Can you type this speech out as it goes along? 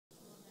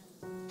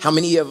How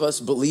many of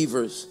us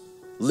believers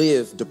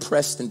live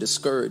depressed and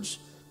discouraged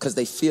because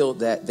they feel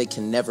that they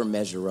can never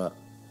measure up?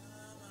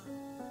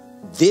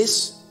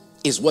 This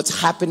is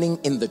what's happening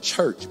in the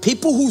church.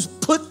 People who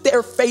put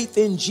their faith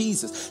in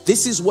Jesus.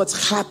 This is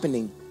what's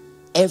happening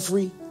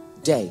every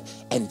day.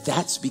 And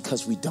that's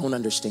because we don't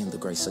understand the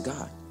grace of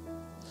God.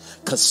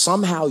 Because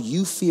somehow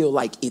you feel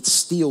like it's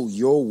still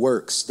your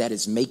works that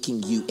is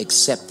making you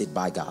accepted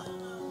by God.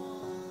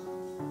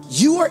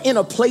 You are in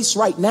a place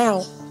right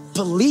now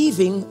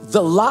believing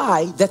the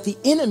lie that the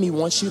enemy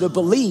wants you to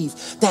believe,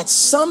 that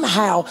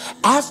somehow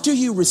after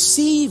you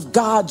receive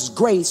God's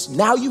grace,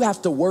 now you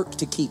have to work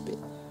to keep it.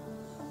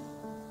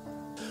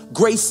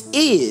 Grace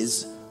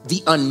is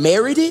the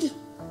unmerited,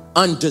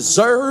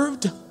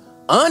 undeserved,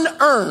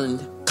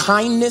 unearned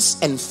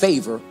kindness and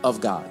favor of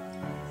God.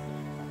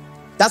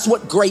 That's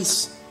what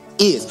grace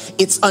is.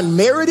 It's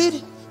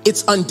unmerited,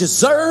 it's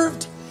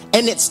undeserved,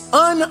 and it's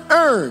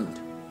unearned.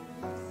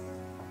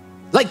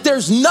 Like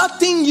there's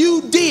nothing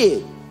you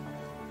did.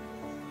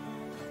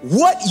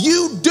 What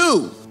you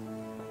do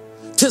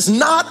does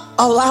not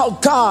allow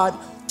God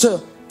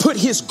to put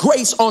his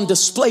grace on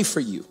display for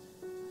you.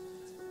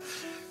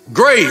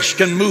 Grace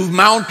can move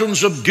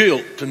mountains of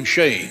guilt and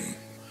shame.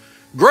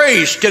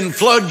 Grace can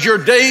flood your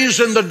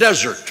days in the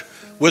desert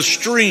with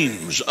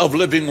streams of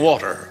living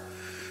water.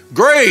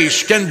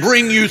 Grace can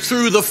bring you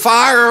through the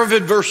fire of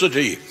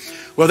adversity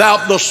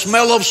without the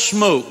smell of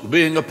smoke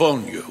being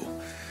upon you.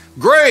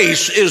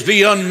 Grace is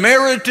the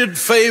unmerited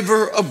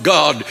favor of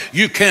God.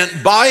 You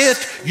can't buy it.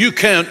 You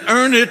can't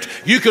earn it.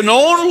 You can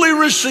only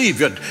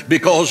receive it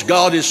because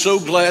God is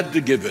so glad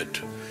to give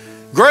it.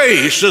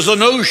 Grace is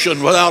an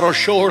ocean without a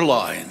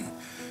shoreline.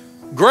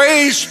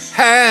 Grace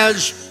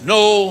has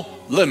no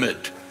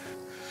limit.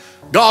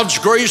 God's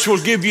grace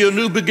will give you a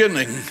new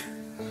beginning.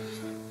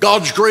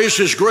 God's grace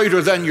is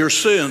greater than your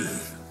sin.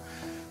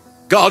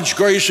 God's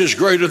grace is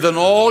greater than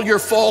all your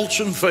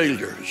faults and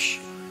failures.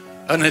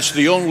 And it's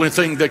the only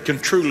thing that can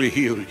truly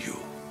heal you.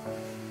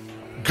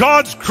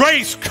 God's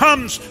grace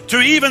comes to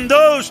even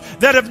those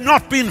that have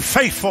not been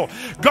faithful.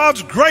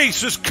 God's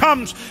grace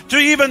comes to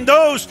even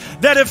those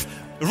that have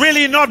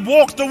really not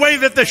walked the way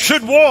that they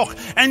should walk.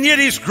 And yet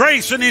his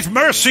grace and his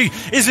mercy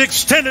is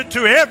extended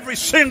to every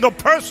single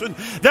person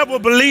that will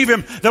believe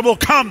him, that will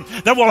come,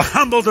 that will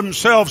humble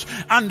themselves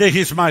under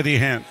his mighty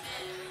hand.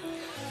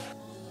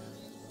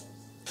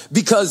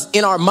 Because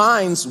in our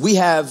minds, we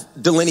have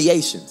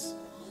delineations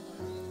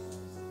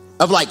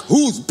of like,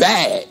 who's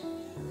bad?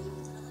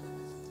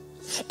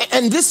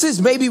 And this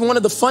is maybe one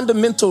of the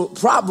fundamental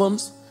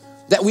problems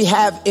that we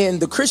have in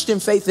the Christian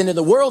faith and in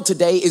the world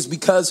today, is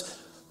because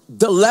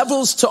the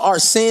levels to our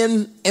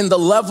sin and the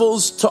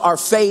levels to our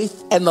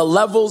faith and the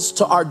levels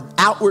to our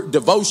outward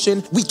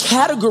devotion, we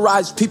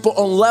categorize people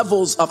on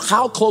levels of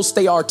how close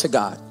they are to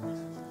God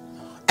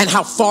and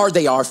how far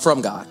they are from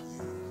God.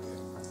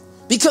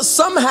 Because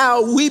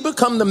somehow we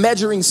become the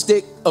measuring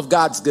stick of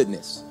God's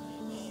goodness.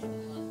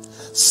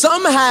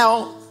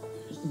 Somehow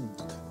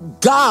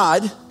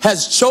God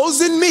has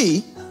chosen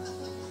me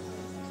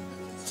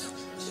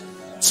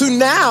to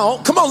now,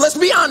 come on, let's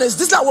be honest.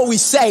 This is not what we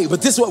say,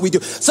 but this is what we do.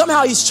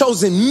 Somehow he's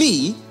chosen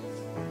me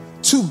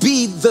to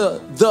be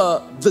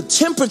the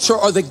temperature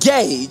or the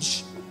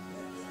gauge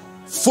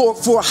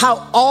for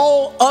how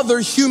all other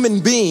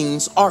human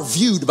beings are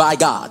viewed by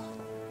God.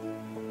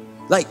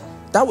 Like,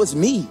 that was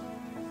me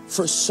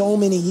for so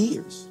many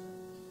years.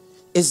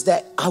 Is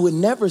that I would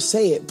never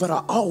say it, but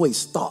I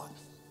always thought,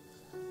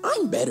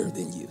 I'm better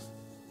than you.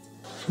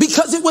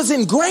 Because it was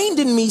ingrained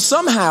in me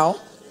somehow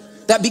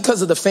that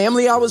because of the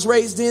family I was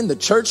raised in, the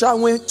church I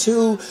went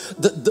to,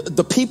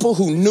 the people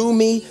who knew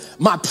me,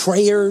 my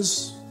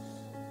prayers,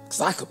 because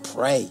I could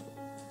pray.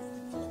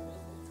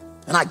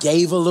 And I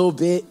gave a little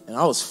bit and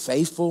I was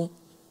faithful.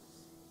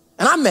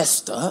 And I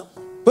messed up,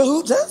 but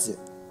who does it?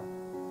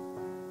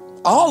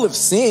 All have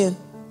sinned,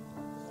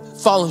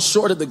 fallen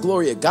short of the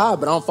glory of God,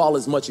 but I don't fall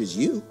as much as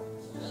you.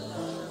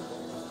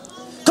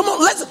 Come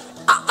on,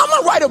 I'm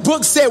gonna write a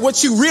book said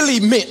what you really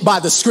meant by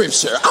the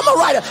scripture.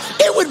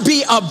 It would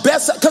be a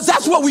best, because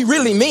that's what we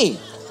really mean.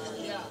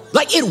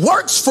 Like, it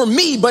works for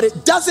me, but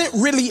it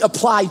doesn't really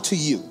apply to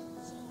you.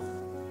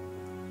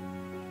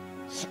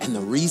 And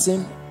the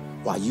reason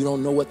why you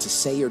don't know what to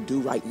say or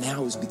do right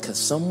now is because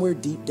somewhere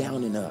deep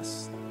down in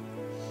us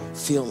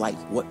feel like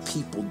what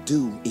people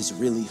do is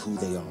really who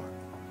they are.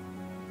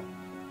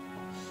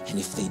 And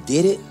if they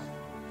did it,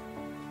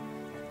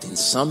 then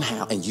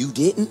somehow, and you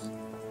didn't,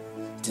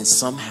 then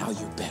somehow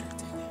you're better than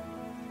them.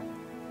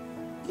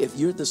 If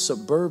you're the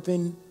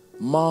suburban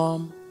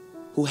mom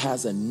who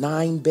has a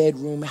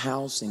 9-bedroom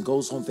house and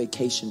goes on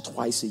vacation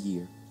twice a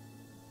year,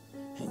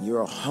 and you're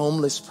a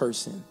homeless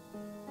person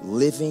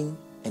living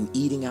and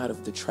eating out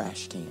of the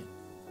trash can,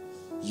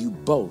 you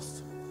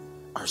both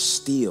are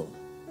still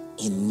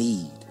in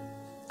need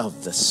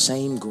of the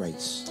same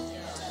grace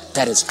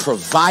that is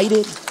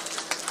provided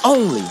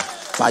only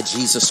by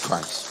Jesus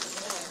Christ.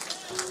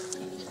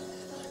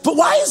 But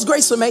why is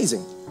grace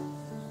amazing?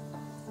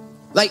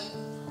 Like,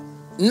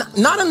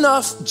 not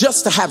enough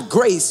just to have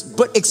grace,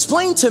 but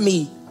explain to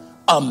me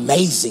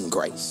amazing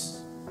grace.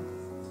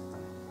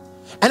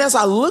 And as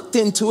I looked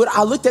into it,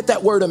 I looked at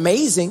that word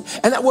amazing,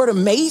 and that word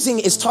amazing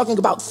is talking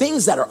about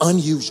things that are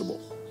unusual.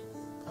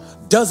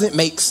 Doesn't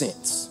make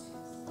sense.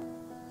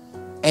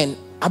 And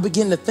I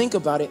began to think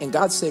about it, and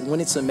God said, when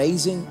it's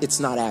amazing, it's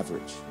not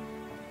average.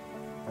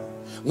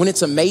 When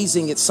it's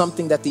amazing, it's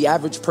something that the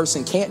average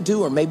person can't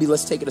do, or maybe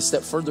let's take it a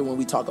step further when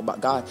we talk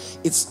about God.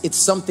 It's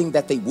something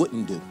that they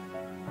wouldn't do.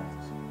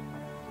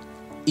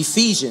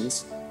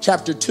 Ephesians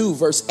chapter 2,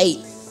 verse 8.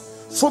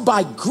 For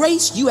by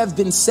grace you have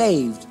been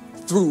saved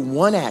through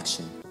one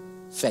action,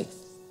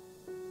 faith.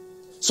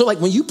 So like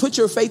when you put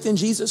your faith in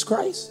Jesus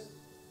Christ,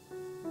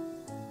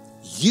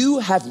 you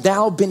have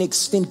now been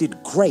extended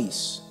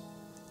grace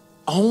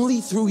only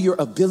through your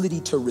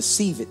ability to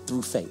receive it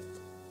through faith.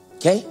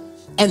 Okay?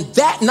 And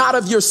that not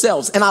of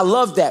yourselves. And I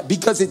love that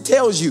because it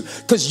tells you,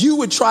 because you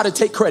would try to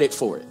take credit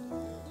for it.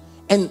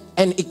 And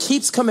it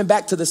keeps coming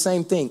back to the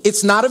same thing.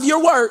 It's not of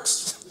your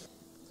works.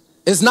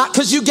 It's not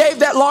because you gave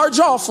that large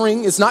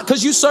offering. It's not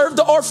because you served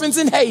the orphans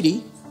in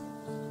Haiti.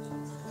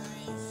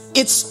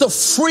 It's the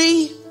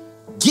free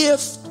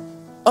gift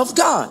of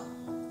God.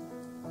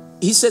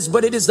 He says,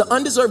 but it is the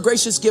undeserved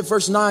gracious gift,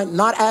 verse 9,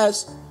 not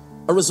as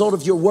a result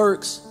of your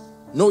works,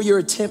 nor your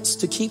attempts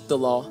to keep the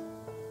law,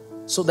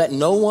 so that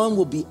no one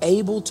will be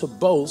able to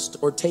boast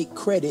or take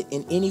credit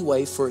in any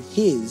way for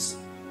his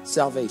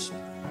salvation.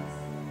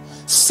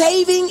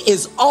 Saving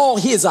is all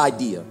his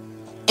idea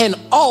and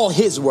all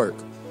his work.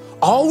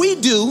 All we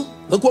do,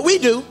 look what we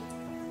do,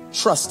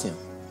 trust him.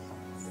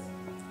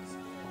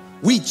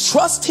 We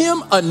trust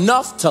him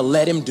enough to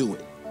let him do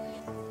it.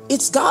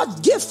 It's God's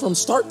gift from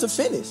start to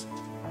finish.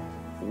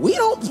 We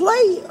don't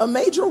play a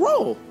major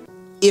role.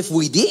 If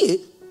we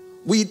did,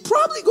 we'd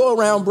probably go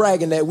around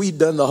bragging that we'd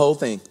done the whole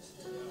thing.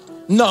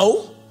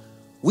 No,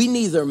 we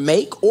neither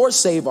make or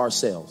save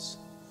ourselves.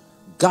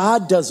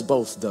 God does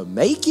both the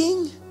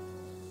making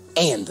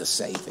and the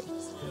saving.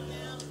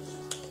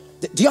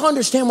 Do y'all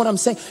understand what I'm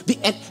saying?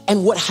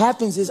 And what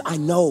happens is, I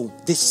know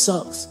this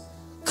sucks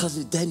because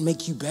it doesn't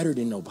make you better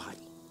than nobody.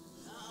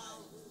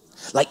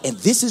 Like, and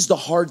this is the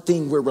hard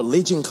thing where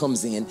religion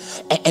comes in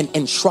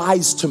and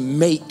tries to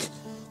make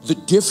the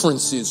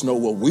differences. No,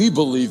 well, we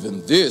believe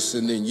in this,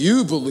 and then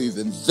you believe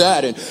in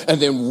that,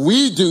 and then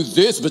we do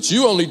this, but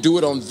you only do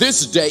it on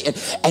this day.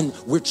 And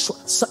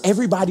so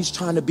everybody's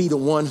trying to be the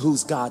one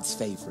who's God's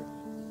favorite.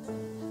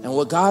 And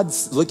what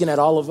God's looking at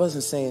all of us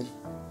and saying,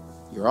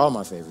 you're all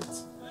my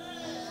favorites.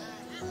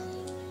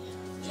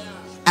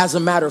 As a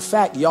matter of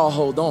fact, y'all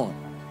hold on,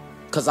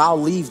 because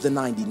I'll leave the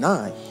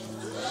 99.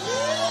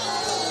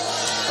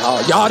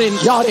 Oh, y'all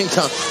didn't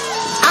come.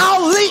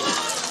 I'll leave.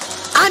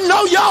 I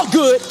know y'all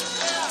good,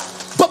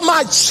 but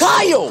my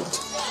child.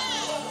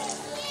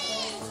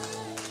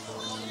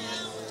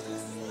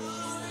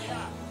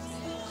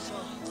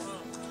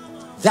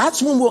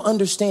 That's when we'll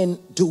understand,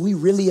 do we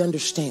really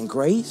understand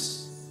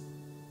grace?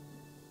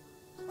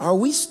 Are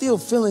we still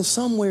feeling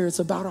somewhere it's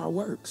about our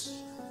works?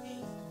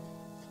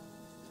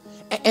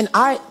 And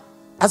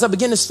as I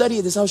began to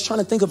study this, I was trying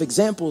to think of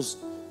examples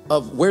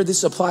of where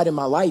this applied in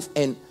my life.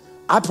 And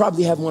I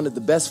probably have one of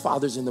the best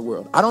fathers in the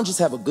world. I don't just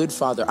have a good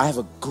father, I have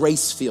a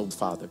grace-filled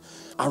father.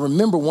 I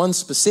remember one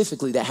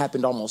specifically that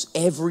happened almost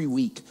every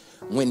week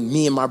when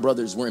me and my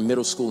brothers were in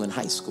middle school and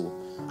high school.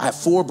 I have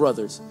 4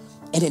 brothers,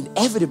 and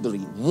inevitably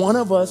one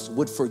of us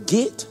would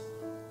forget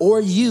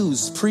or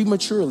use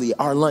prematurely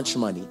our lunch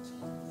money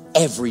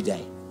every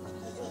day.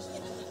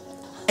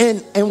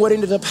 And what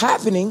ended up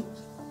happening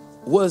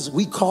was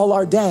we call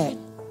our dad,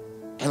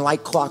 and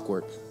like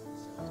clockwork,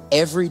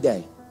 every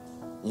day,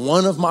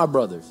 one of my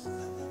brothers,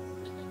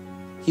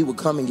 he would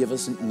come and give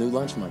us new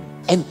lunch money.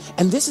 And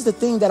this is the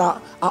thing that I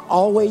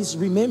always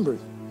remember.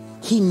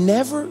 He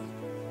never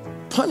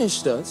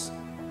punished us,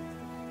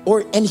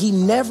 and he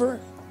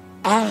never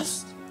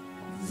asked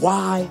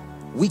why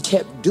we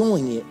kept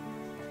doing it.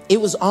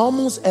 It was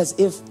almost as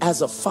if,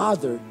 as a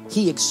father,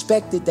 he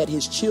expected that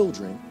his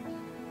children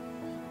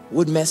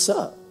would mess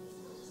up.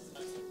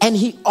 And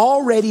he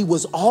already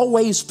was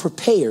always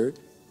prepared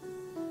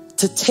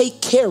to take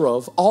care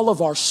of all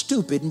of our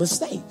stupid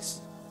mistakes.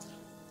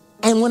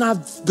 And when I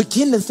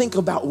begin to think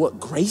about what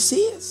grace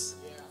is,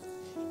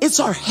 it's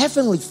our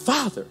Heavenly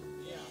Father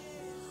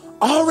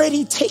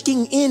already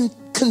taking in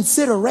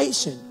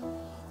consideration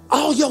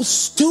all your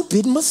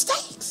stupid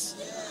mistakes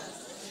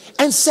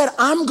and said,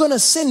 I'm going to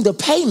send a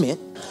payment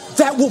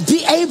that will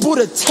be able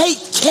to take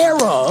care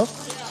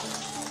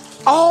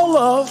of all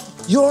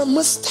of your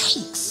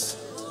mistakes.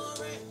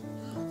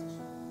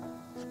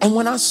 And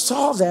when I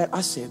saw that,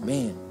 I said,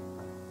 man,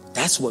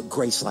 that's what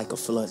grace like a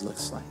flood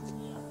looks like.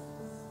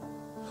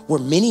 Where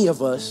many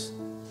of us,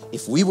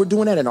 if we were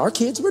doing that and our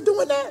kids were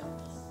doing that,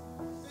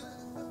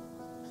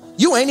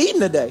 you ain't eating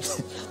today.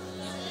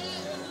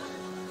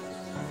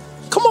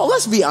 Come on,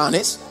 let's be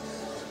honest.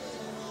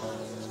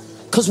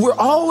 Because we're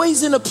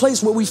always in a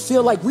place where we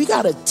feel like we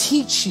got to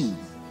teach you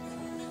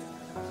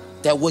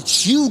that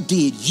what you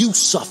did, you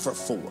suffer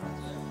for.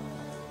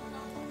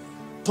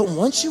 But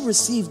once you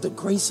receive the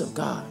grace of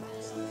God,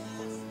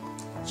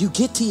 you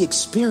get to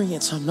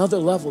experience another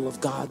level of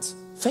God's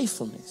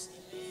faithfulness.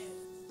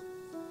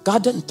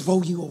 God doesn't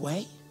throw you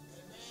away.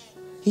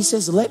 He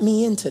says, let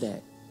me into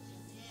that.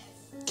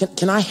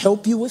 Can I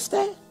help you with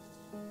that?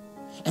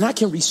 And I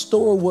can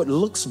restore what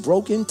looks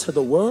broken to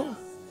the world.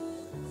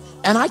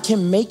 And I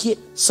can make it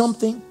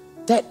something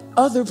that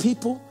other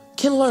people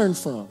can learn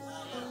from.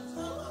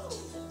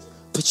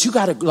 But you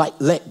got to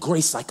let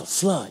grace like a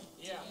flood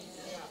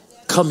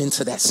come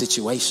into that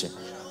situation.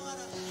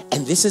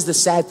 And this is the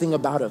sad thing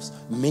about us.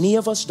 Many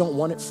of us don't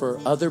want it for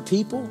other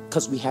people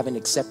because we haven't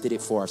accepted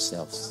it for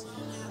ourselves.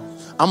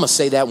 I'm going to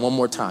say that one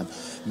more time.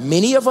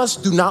 Many of us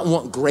do not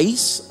want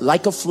grace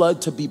like a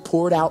flood to be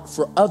poured out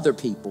for other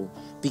people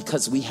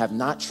because we have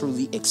not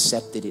truly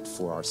accepted it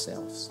for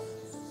ourselves.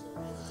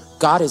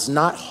 God is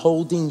not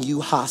holding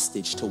you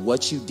hostage to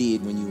what you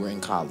did when you were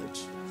in college.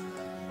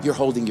 You're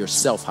holding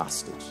yourself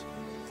hostage.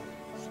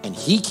 And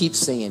he keeps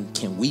saying,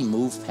 can we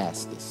move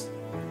past this?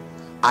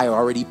 I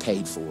already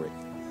paid for it.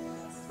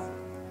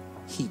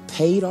 He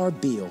paid our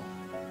bill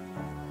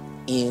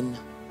in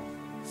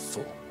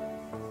full.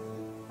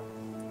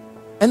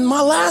 And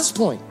my last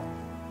point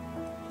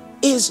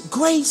is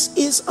grace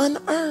is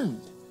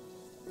unearned.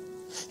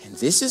 And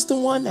this is the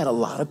one that a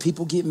lot of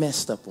people get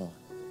messed up on.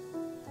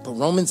 But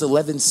Romans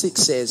 11:6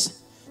 says,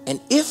 and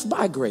if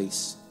by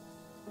grace,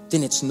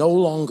 then it's no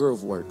longer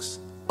of works.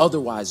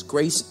 Otherwise,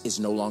 grace is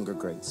no longer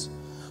grace.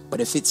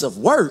 But if it's of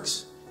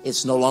works,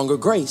 it's no longer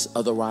grace.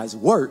 Otherwise,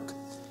 work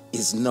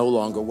is no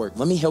longer work.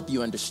 Let me help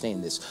you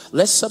understand this.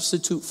 Let's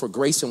substitute for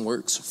grace and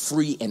works,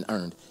 free and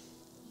earned.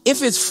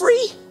 If it's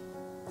free,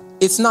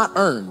 it's not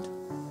earned.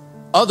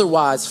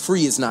 Otherwise,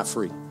 free is not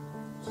free.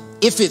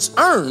 If it's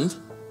earned,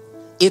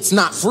 it's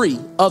not free.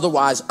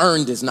 Otherwise,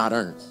 earned is not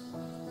earned.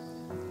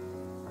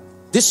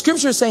 This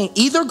scripture is saying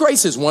either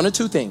grace is one of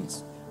two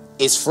things.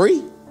 It's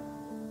free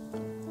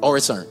or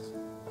it's earned.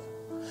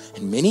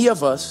 And many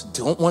of us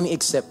don't want to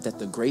accept that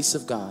the grace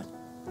of God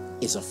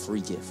is a free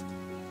gift.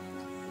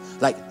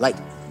 Like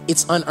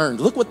it's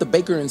unearned. Look what the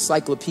Baker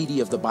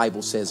Encyclopedia of the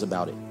Bible says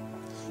about it.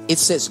 It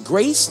says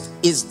grace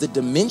is the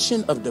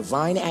dimension of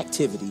divine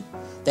activity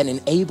that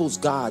enables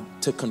God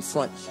to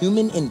confront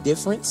human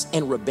indifference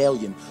and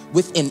rebellion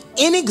with an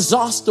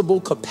inexhaustible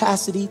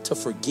capacity to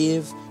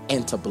forgive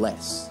and to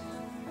bless.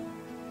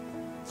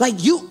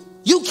 Like you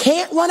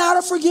can't run out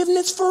of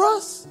forgiveness for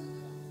us.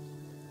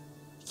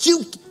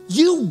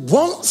 You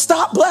won't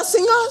stop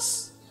blessing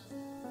us.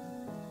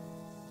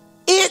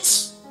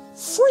 It's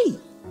free.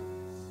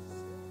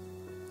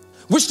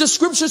 Which the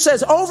scripture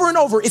says over and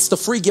over, it's the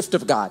free gift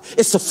of God.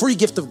 It's the free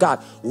gift of God.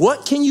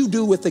 What can you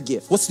do with the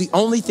gift? What's the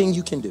only thing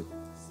you can do?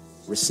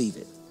 Receive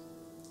it.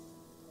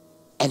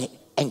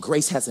 And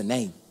grace has a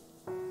name.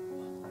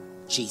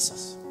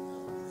 Jesus.